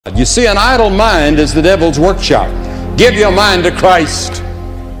You see, an idle mind is the devil's workshop. Give your mind to Christ.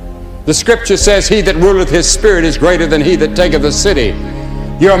 The scripture says, he that ruleth his spirit is greater than he that taketh a city.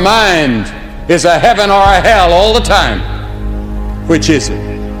 Your mind is a heaven or a hell all the time. Which is it?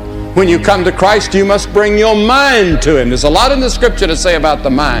 When you come to Christ, you must bring your mind to him. There's a lot in the scripture to say about the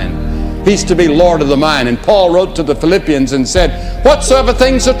mind. He's to be Lord of the mind. And Paul wrote to the Philippians and said, whatsoever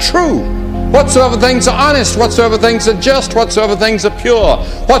things are true, whatsoever things are honest, whatsoever things are just, whatsoever things are pure,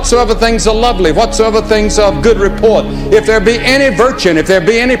 whatsoever things are lovely, whatsoever things are of good report, if there be any virtue, and if there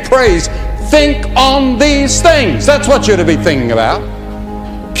be any praise, think on these things. That's what you're to be thinking about.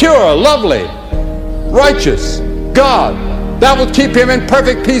 Pure, lovely, righteous, God. That will keep him in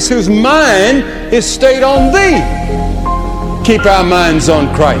perfect peace whose mind is stayed on thee. Keep our minds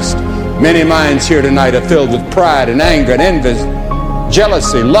on Christ. Many minds here tonight are filled with pride and anger and envy,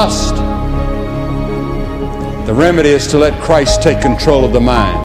 jealousy, lust. The remedy is to let Christ take control of the mind.